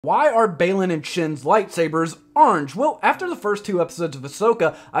Why are Baylan and Shin's lightsabers orange? Well, after the first 2 episodes of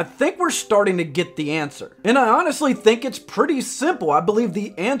Ahsoka, I think we're starting to get the answer. And I honestly think it's pretty simple. I believe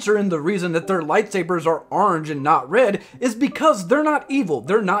the answer and the reason that their lightsabers are orange and not red is because they're not evil,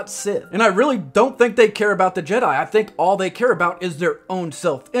 they're not Sith. And I really don't think they care about the Jedi. I think all they care about is their own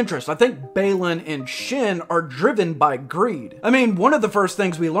self-interest. I think Baylan and Shin are driven by greed. I mean, one of the first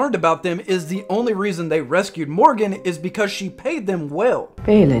things we learned about them is the only reason they rescued Morgan is because she paid them well.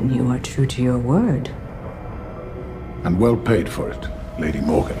 Baylan, you are true to your word. And well paid for it, Lady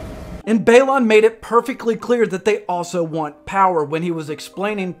Morgan. And Baylan made it perfectly clear that they also want power when he was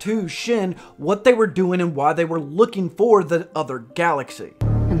explaining to Shin what they were doing and why they were looking for the other galaxy.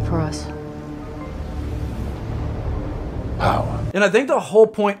 And for us? Power. And I think the whole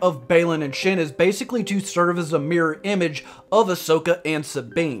point of Baylan and Shin is basically to serve as a mirror image of Ahsoka and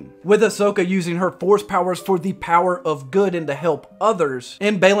Sabine. With Ahsoka using her force powers for the power of good and to help others,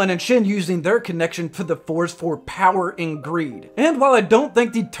 and Baylan and Shin using their connection to the force for power and greed. And while I don't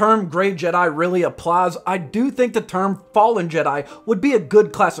think the term Grey Jedi really applies, I do think the term Fallen Jedi would be a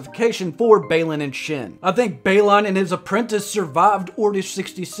good classification for Baylan and Shin. I think Baylan and his apprentice survived Order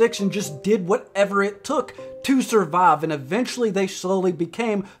 66 and just did whatever it took to survive, and eventually they slowly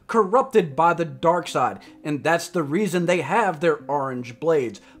became corrupted by the dark side, and that's the reason they have their orange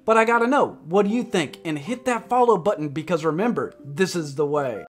blades. But I gotta know, what do you think? And hit that follow button, because remember, this is the way.